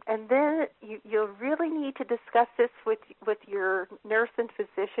 And then you'll really need to discuss this with your nurse and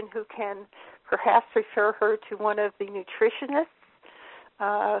physician, who can perhaps refer her to one of the nutritionists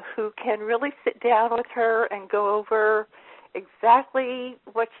who can really sit down with her and go over exactly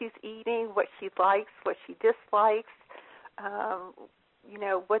what she's eating, what she likes, what she dislikes,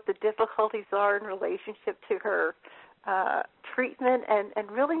 what the difficulties are in relationship to her treatment,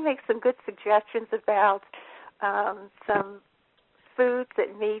 and really make some good suggestions about some foods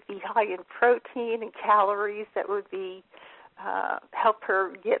that may be high in protein and calories that would be help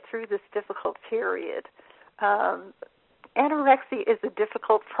her get through this difficult period. Anorexia is a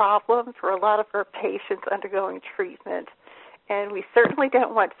difficult problem for a lot of our patients undergoing treatment, and we certainly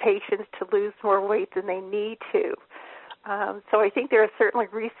don't want patients to lose more weight than they need to. So I think there are certainly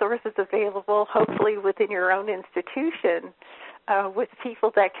resources available, hopefully within your own institution, with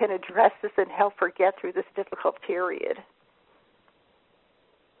people that can address this and help her get through this difficult period.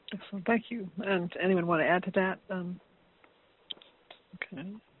 Excellent, thank you. And anyone want to add to that?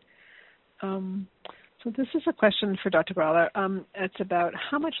 Okay. So this is a question for Dr. Gralla. It's about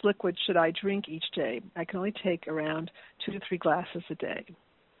how much liquid should I drink each day? I can only take around 2 to 3 glasses a day.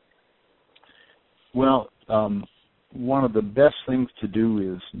 Well, one of the best things to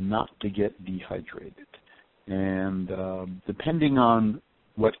do is not to get dehydrated. And depending on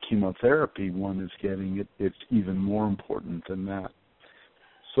what chemotherapy one is getting, it's even more important than that.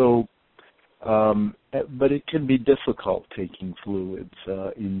 So, but it can be difficult taking fluids,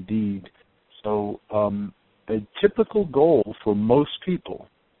 indeed. So a typical goal for most people,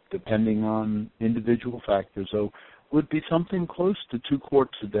 depending on individual factors, though, would be something close to 2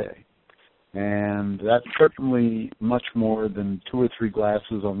 quarts a day. And that's certainly much more than 2 or 3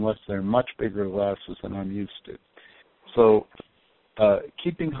 glasses, unless they're much bigger glasses than I'm used to. So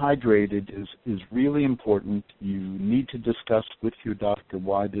keeping hydrated is really important. You need to discuss with your doctor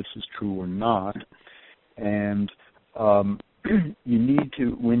why this is true or not. And you need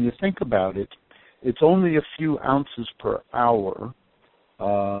to, when you think about it, it's only a few ounces per hour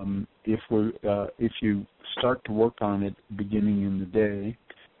if you start to work on it beginning in the day,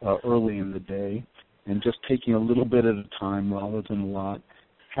 early in the day, and just taking a little bit at a time rather than a lot.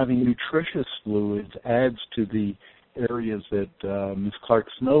 Having nutritious fluids adds to the areas that Ms.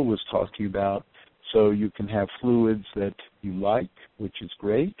 Clark-Snow was talking about, so you can have fluids that you like, which is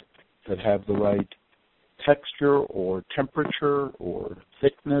great, that have the right texture or temperature or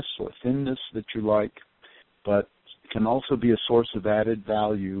thickness or thinness that you like, but can also be a source of added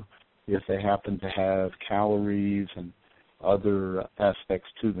value if they happen to have calories and other aspects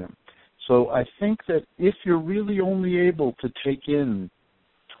to them. So I think that if you're really only able to take in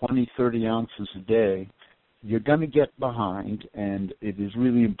 20, 30 ounces a day, you're going to get behind, and it is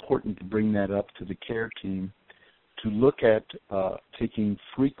really important to bring that up to the care team to look at taking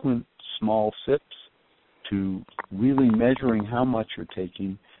frequent small sips, to really measuring how much you're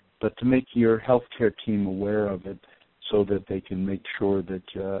taking, but to make your healthcare team aware of it so that they can make sure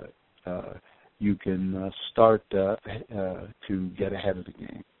that you can start to get ahead of the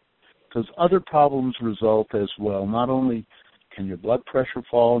game. Because other problems result as well. Not only can your blood pressure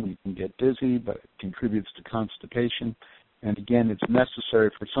fall and you can get dizzy, but it contributes to constipation. And again, it's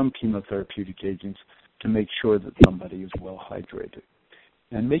necessary for some chemotherapeutic agents to make sure that somebody is well hydrated.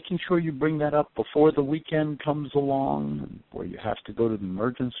 And making sure you bring that up before the weekend comes along, or you have to go to the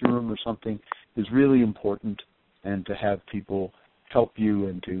emergency room or something, is really important, and to have people help you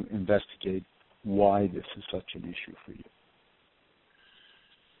and to investigate why this is such an issue for you.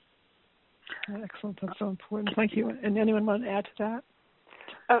 Excellent. That's so important. Thank you. And anyone want to add to that?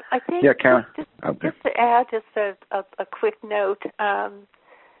 I think Karen. Just to add a quick note,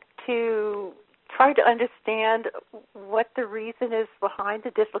 to try to understand what the reason is behind the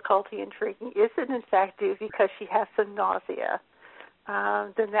difficulty in drinking. Is it in fact due because she has some nausea?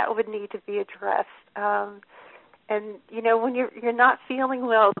 Then that would need to be addressed. And you know, when you're not feeling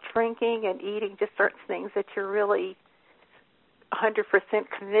well, drinking and eating just certain things that you're really 100%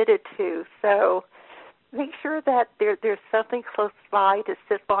 committed to. So make sure that there's something close by to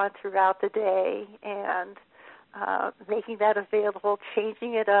sip on throughout the day, and making that available,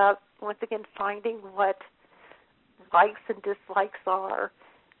 changing it up, once again finding what likes and dislikes are,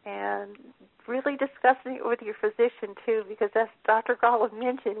 and really discussing it with your physician too, because as Dr. Gala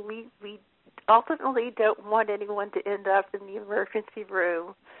mentioned, we ultimately don't want anyone to end up in the emergency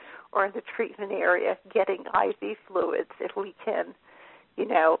room or in the treatment area getting IV fluids if we can, you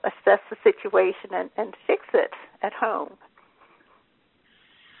know, assess the situation and fix it at home.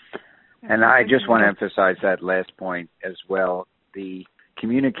 And I just want to emphasize that last point as well. The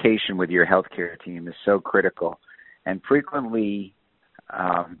communication with your healthcare team is so critical. And frequently,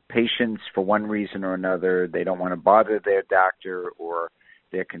 patients, for one reason or another, they don't want to bother their doctor, or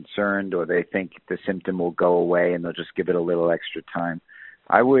they're concerned, or they think the symptom will go away and they'll just give it a little extra time.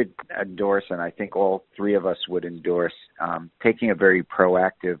 I would endorse, and I think all three of us would endorse, taking a very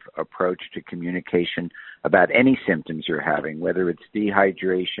proactive approach to communication about any symptoms you're having, whether it's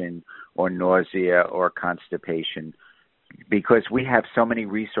dehydration or nausea or constipation, because we have so many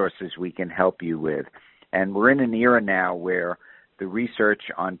resources we can help you with. And we're in an era now where the research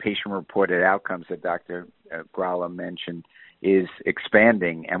on patient-reported outcomes that Dr. Gralla mentioned is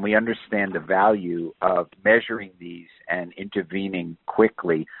expanding, and we understand the value of measuring these and intervening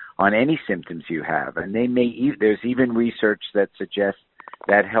quickly on any symptoms you have. And there's even research that suggests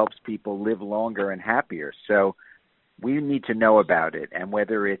that helps people live longer and happier. So we need to know about it, and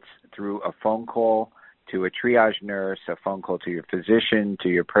whether it's through a phone call to a triage nurse, a phone call to your physician, to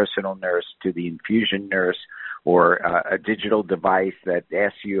your personal nurse, to the infusion nurse, or a digital device that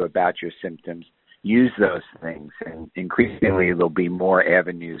asks you about your symptoms, use those things. And increasingly, there'll be more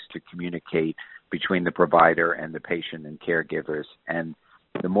avenues to communicate between the provider and the patient and caregivers. And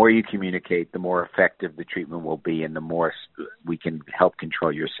the more you communicate, the more effective the treatment will be, and the more we can help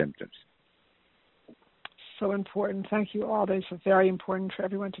control your symptoms. So important. Thank you all. These are very important for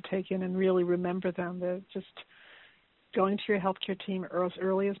everyone to take in and really remember them. They're just going to your healthcare team as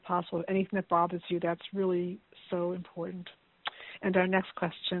early as possible. Anything that bothers you, that's really so important. And our next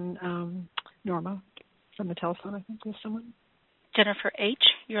question, Norma, from the telephone, I think there's someone. Jennifer H.,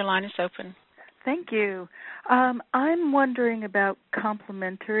 your line is open. Thank you. I'm wondering about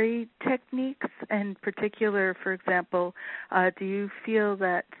complementary techniques, in particular, for example, do you feel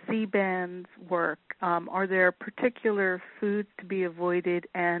that C-bands work? Are there particular foods to be avoided?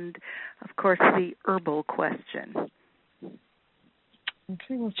 And, of course, the herbal question.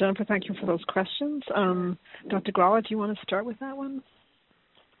 Okay, well, Jennifer, thank you for those questions. Dr. Gralla, do you want to start with that one?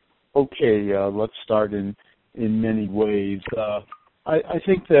 Okay, let's start in many ways. I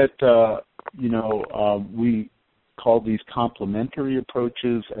think that, we call these complementary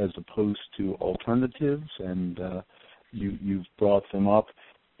approaches as opposed to alternatives, and you've brought them up.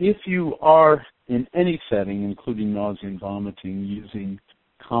 If you are in any setting, including nausea and vomiting, using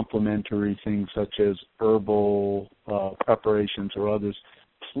complementary things such as herbal preparations or others,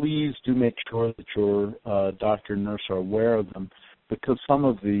 please do make sure that your doctor and nurse are aware of them, because some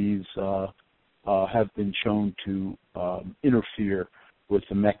of these have been shown to interfere with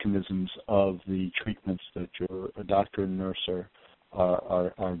the mechanisms of the treatments that your doctor and nurse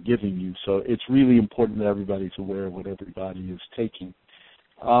are giving you. So it's really important that everybody's aware of what everybody is taking.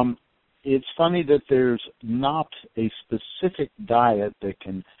 it's funny that there's not a specific diet that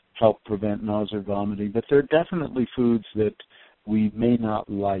can help prevent nausea or vomiting, but there are definitely foods that we may not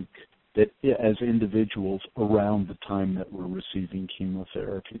like that as individuals around the time that we're receiving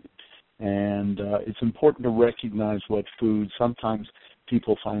chemotherapy. And it's important to recognize what foods. Sometimes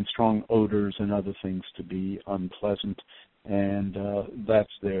people find strong odors and other things to be unpleasant, and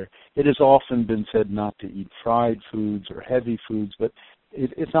that's there. It has often been said not to eat fried foods or heavy foods, but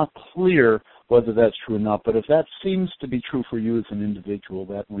it's not clear whether that's true or not. But if that seems to be true for you as an individual,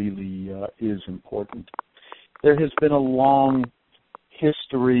 that really is important. There has been a long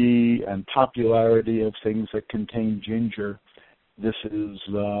history and popularity of things that contain ginger. This is,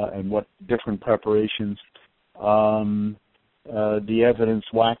 and what different preparations. The evidence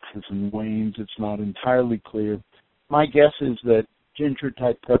waxes and wanes. It's not entirely clear. My guess is that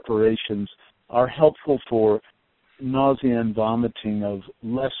ginger-type preparations are helpful for nausea and vomiting of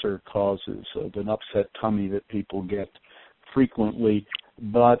lesser causes of an upset tummy that people get frequently.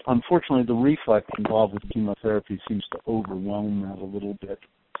 But unfortunately, the reflex involved with chemotherapy seems to overwhelm that a little bit.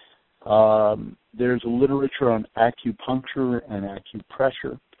 There's a literature on acupuncture and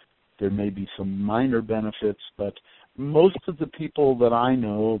acupressure. There may be some minor benefits, but most of the people that I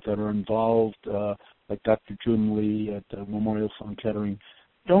know that are involved, like Dr. Jun Lee at Memorial Sloan Kettering,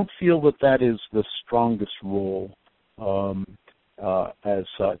 don't feel that that is the strongest role as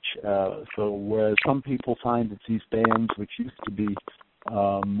such. So whereas some people find that these bands, which used to be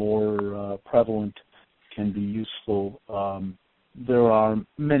more prevalent, can be useful, there are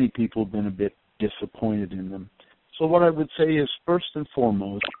many people who've been a bit disappointed in them. So what I would say is, first and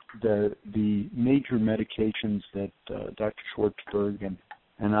foremost, the major medications that Dr. Schwartzberg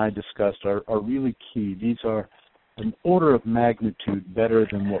and I discussed are really key. These are an order of magnitude better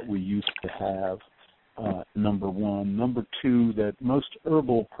than what we used to have, number one. Number two, that most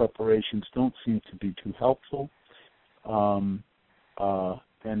herbal preparations don't seem to be too helpful, and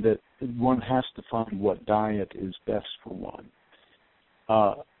that one has to find what diet is best for one.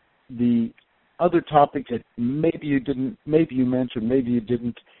 The other topic that maybe you mentioned, maybe you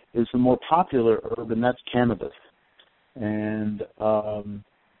didn't, is the more popular herb, and that's cannabis. And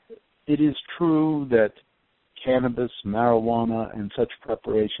it is true that cannabis, marijuana, and such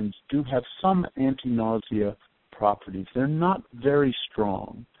preparations do have some anti-nausea properties. They're not very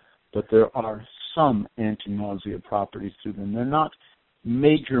strong, but there are some anti-nausea properties to them. They're not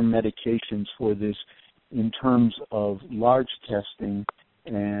major medications for this in terms of large testing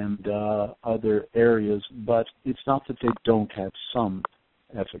and other areas, but it's not that they don't have some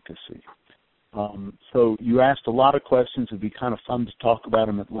efficacy. So you asked a lot of questions. It would be kind of fun to talk about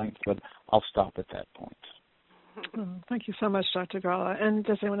them at length, but I'll stop at that point. Thank you so much, Dr. Gralla. And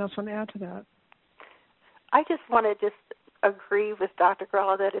does anyone else want to add to that? I just want to agree with Dr.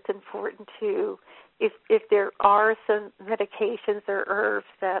 Gralla that it's important to, if there are some medications or herbs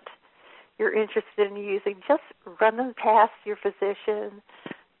that you're interested in using, just run them past your physician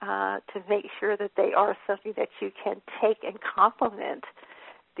to make sure that they are something that you can take and complement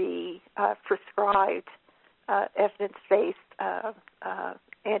the prescribed evidence-based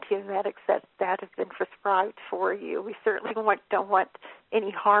antiemetics that have been prescribed for you. We certainly don't want any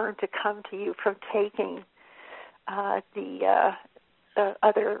harm to come to you from taking the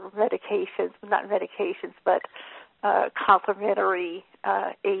other medications, not medications, but complementary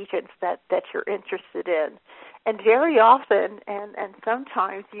agents that you're interested in. And very often, and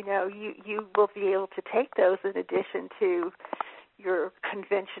sometimes, you will be able to take those in addition to your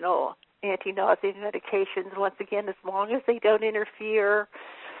conventional anti-nausea medications, once again, as long as they don't interfere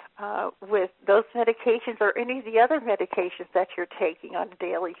with those medications or any of the other medications that you're taking on a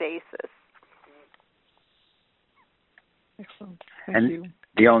daily basis. Excellent. Thank you.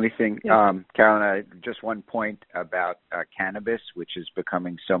 The only thing, Carolyn, just one point about cannabis, which is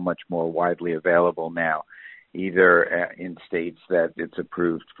becoming so much more widely available now, either in states that it's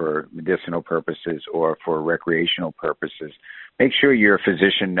approved for medicinal purposes or for recreational purposes. Make sure your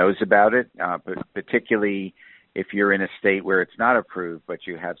physician knows about it, but particularly if you're in a state where it's not approved, but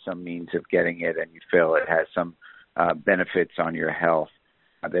you have some means of getting it and you feel it has some benefits on your health,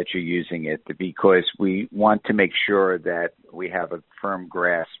 that you're using it, because we want to make sure that we have a firm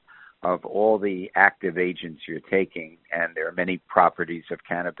grasp of all the active agents you're taking, and there are many properties of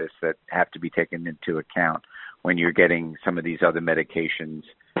cannabis that have to be taken into account when you're getting some of these other medications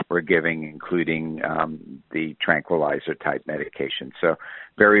we're giving, including the tranquilizer type medication. So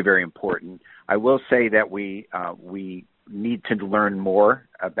very, very important. I will say that we need to learn more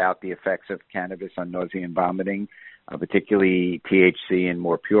about the effects of cannabis on nausea and vomiting, particularly THC in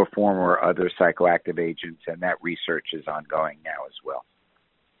more pure form or other psychoactive agents, and that research is ongoing now as well.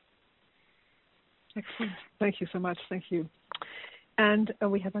 Excellent. Thank you so much. Thank you. And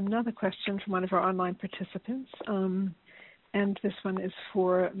we have another question from one of our online participants, and this one is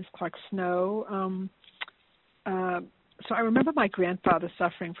for Ms. Clark-Snow. So I remember my grandfather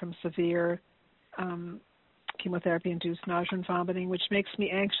suffering from severe chemotherapy-induced nausea and vomiting, which makes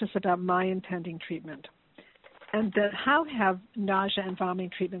me anxious about my impending treatment. And then how have nausea and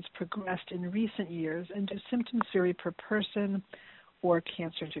vomiting treatments progressed in recent years, and do symptoms vary per person or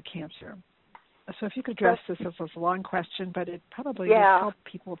cancer to cancer? So if you could address this as a long question, but it probably would help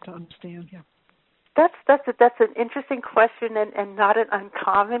people to understand. Yeah. That's an interesting question and not an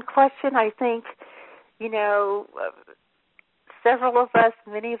uncommon question. I think, several of us,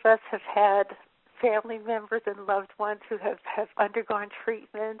 many of us have had family members and loved ones who have undergone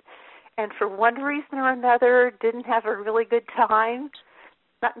treatment and for one reason or another didn't have a really good time,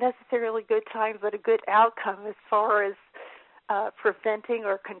 not necessarily good time, but a good outcome as far as preventing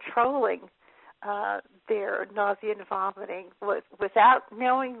or controlling their nausea and vomiting. Without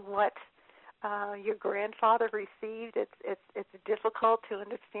knowing what your grandfather received, it's difficult to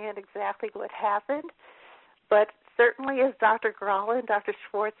understand exactly what happened. But certainly, as Dr. Gralla and Dr.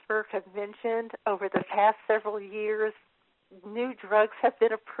 Schwartzberg have mentioned, over the past several years, new drugs have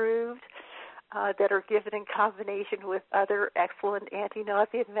been approved that are given in combination with other excellent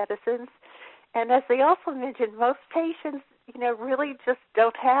anti-nausea medicines. And as they also mentioned, most patients, really just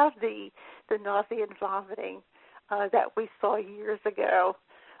don't have the nausea and vomiting that we saw years ago.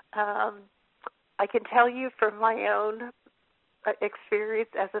 I can tell you from my own experience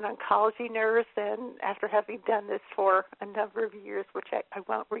as an oncology nurse, and after having done this for a number of years, which I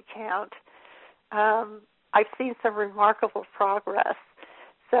won't recount, I've seen some remarkable progress.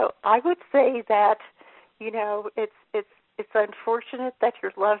 So I would say that, it's unfortunate that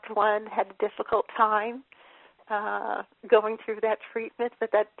your loved one had a difficult time going through that treatment, but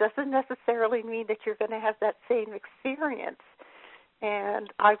that doesn't necessarily mean that you're going to have that same experience.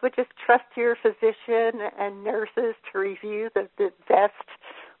 And I would just trust your physician and nurses to review the best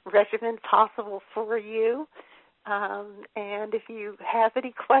regimen possible for you. And if you have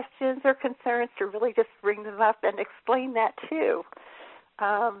any questions or concerns, to really just bring them up and explain that too.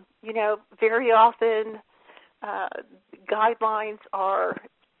 Very often guidelines are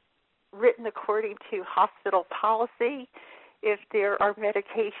written according to hospital policy. If there are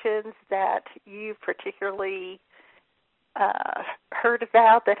medications that you particularly heard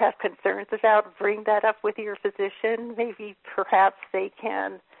about, that have concerns about, bring that up with your physician. Maybe perhaps they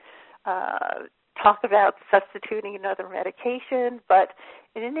can talk about substituting another medication. But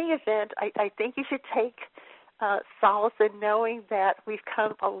in any event, I think you should take solace in knowing that we've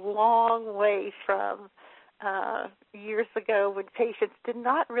come a long way from years ago when patients did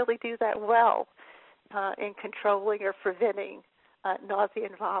not really do that well in controlling or preventing nausea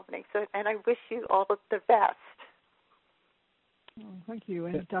and vomiting. So, and I wish you all of the best. Oh, thank you.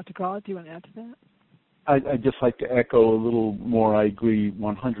 And Dr. Gralla, do you want to add to that? I'd just like to echo a little more. I agree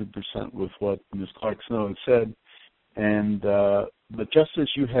 100% with what Ms. Clark-Snow has said. And but just as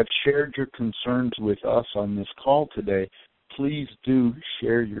you have shared your concerns with us on this call today, please do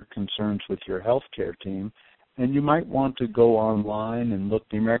share your concerns with your healthcare team. And you might want to go online and look.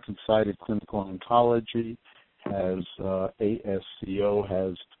 The American Society of Clinical Oncology has ASCO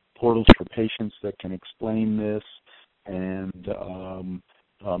has portals for patients that can explain this, and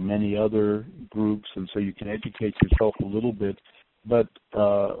many other groups, and so you can educate yourself a little bit. But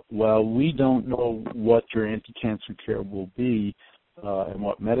while we don't know what your anti-cancer care will be and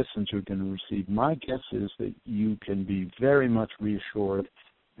what medicines you're going to receive, my guess is that you can be very much reassured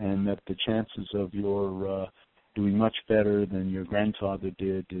and that the chances of your doing much better than your grandfather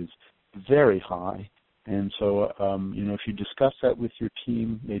did is very high. And so, if you discuss that with your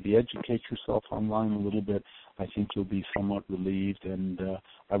team, maybe educate yourself online a little bit, I think you'll be somewhat relieved, and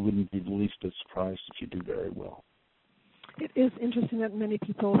I wouldn't be the least bit surprised if you do very well. It is interesting that many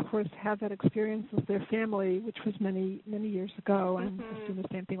people, of course, have that experience with their family, which was many, many years ago, and assume the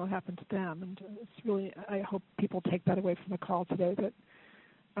same thing will happen to them. And it's really, I hope people take that away from the call today, that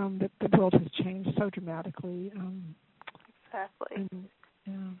the world has changed so dramatically. Exactly.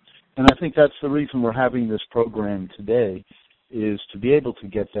 And I think that's the reason we're having this program today, is to be able to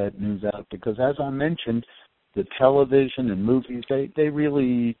get that news out, because as I mentioned, the television and movies, they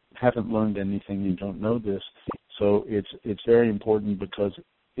really haven't learned anything. You don't know this. So it's very important, because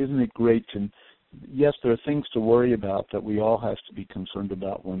isn't it great to, yes, there are things to worry about that we all have to be concerned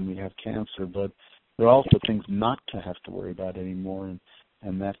about when we have cancer, but there are also things not to have to worry about anymore,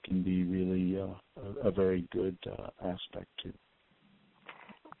 and that can be really a very good aspect too.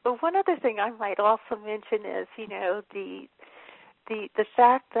 But one other thing I might also mention is, the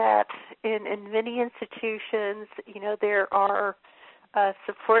fact that in many institutions, there are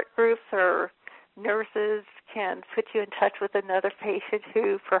support groups or nurses can put you in touch with another patient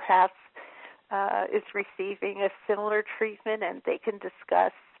who perhaps is receiving a similar treatment, and they can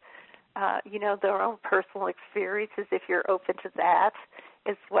discuss, their own personal experiences if you're open to that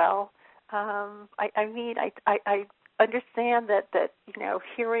as well. I understand that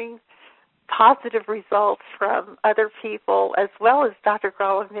hearing positive results from other people, as well as Dr.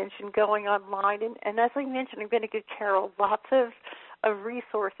 Gralla mentioned, going online. And as I mentioned, I'm going to give Carol lots of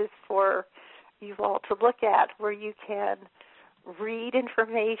resources for you all to look at where you can read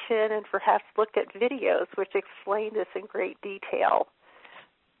information and perhaps look at videos which explain this in great detail.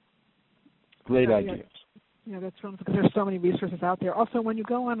 Great ideas. Yeah, that's wonderful because there's so many resources out there. Also, when you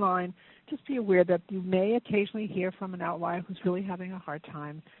go online, just be aware that you may occasionally hear from an outlier who's really having a hard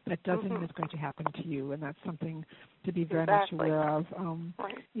time. That doesn't mean it's going to happen to you, and that's something to be very much aware of. And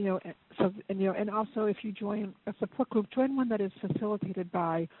also if you join a support group, join one that is facilitated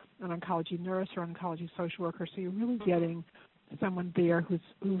by an oncology nurse or oncology social worker, so you're really getting someone there who's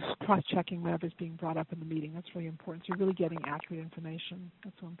cross-checking whatever's being brought up in the meeting. That's really important. So you're really getting accurate information.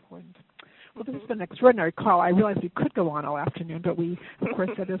 That's so important. Well, this has been an extraordinary call. I realized we could go on all afternoon, but we, of course,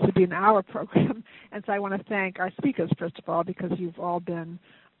 said this would be an hour program. And so I want to thank our speakers, first of all, because you've all been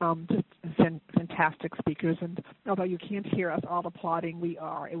just fantastic speakers. And although you can't hear us all applauding, we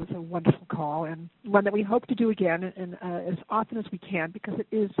are. It was a wonderful call and one that we hope to do again and as often as we can, because it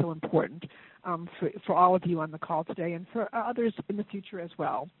is so important for all of you on the call today and for others in the future as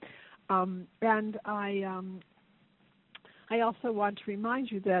well. And I also want to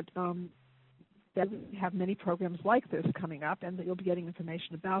remind you that we have many programs like this coming up, and that you'll be getting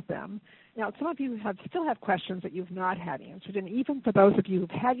information about them. Now, some of you still have questions that you've not had answered, and even for those of you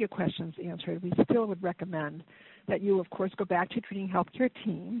who've had your questions answered, we still would recommend that you, of course, go back to your treating healthcare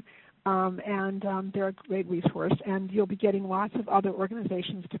team, and they're a great resource, and you'll be getting lots of other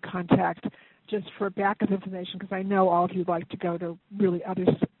organizations to contact just for backup information, because I know all of you like to go to really other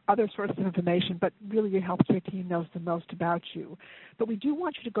sources of information, but really your healthcare team knows the most about you. But we do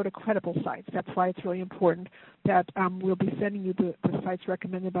want you to go to credible sites. That's why it's really important that we'll be sending you the sites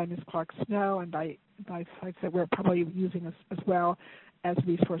recommended by Ms. Clark Snow and by sites that we're probably using as well as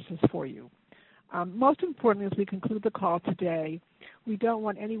resources for you. Most importantly, as we conclude the call today, we don't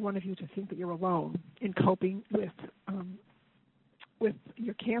want any one of you to think that you're alone in coping with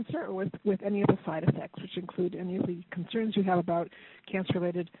your cancer or with any of the side effects, which include any of the concerns you have about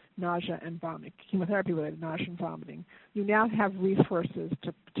cancer-related nausea and vomiting, chemotherapy-related nausea and vomiting. You now have resources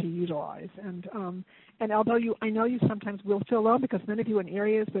to utilize. And although I know you sometimes will feel alone because many of you are in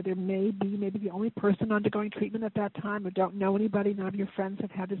areas where there may be maybe the only person undergoing treatment at that time or don't know anybody, none of your friends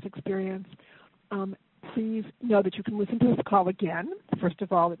have had this experience, please know that you can listen to this call again. First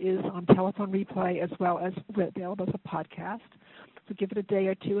of all, it is on telephone replay as well as available as a podcast. So give it a day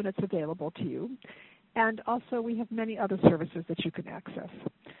or two and it's available to you. And also we have many other services that you can access.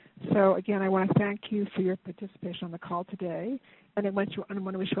 So again, I want to thank you for your participation on the call today. And I want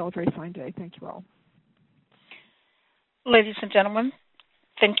to wish you all a very fine day. Thank you all. Ladies and gentlemen,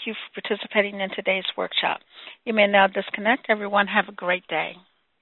 thank you for participating in today's workshop. You may now disconnect. Everyone have a great day.